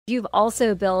you've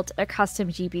also built a custom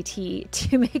GPT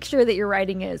to make sure that your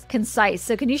writing is concise.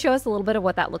 So can you show us a little bit of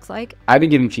what that looks like? I've been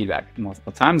giving feedback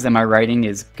multiple times that my writing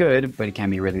is good, but it can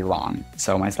be really long.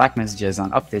 So my Slack messages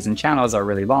on updates and channels are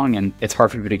really long and it's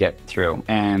hard for people to get through.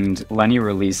 And Lenny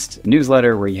released a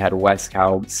newsletter where he had Wes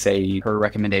Cow say her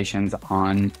recommendations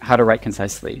on how to write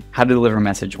concisely, how to deliver a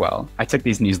message well. I took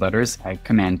these newsletters, I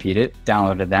command-P'd it,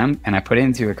 downloaded them, and I put it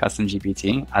into a custom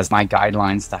GPT as my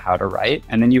guidelines to how to write.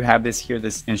 And then you have this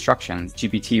instructions.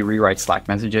 GPT rewrites Slack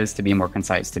messages to be more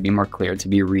concise, to be more clear, to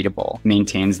be readable,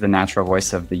 maintains the natural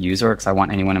voice of the user, because I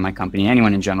want anyone in my company,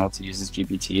 anyone in general, to use this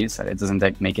GPT so that it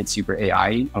doesn't make it super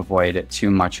AI. Avoid too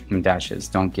much dashes.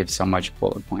 Don't give so much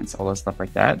bullet points, all those stuff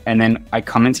like that. And then I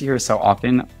come into here so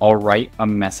often, I'll write a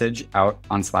message out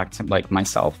on Slack to like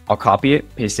myself. I'll copy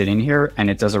it, paste it in here, and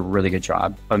it does a really good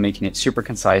job of making it super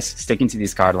concise, sticking to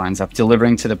these guidelines, of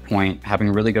delivering to the point,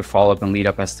 having really good follow-up and lead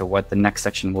up as to what the next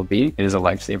section will be. It is a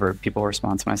lifesaver. People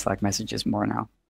respond to my Slack messages more now.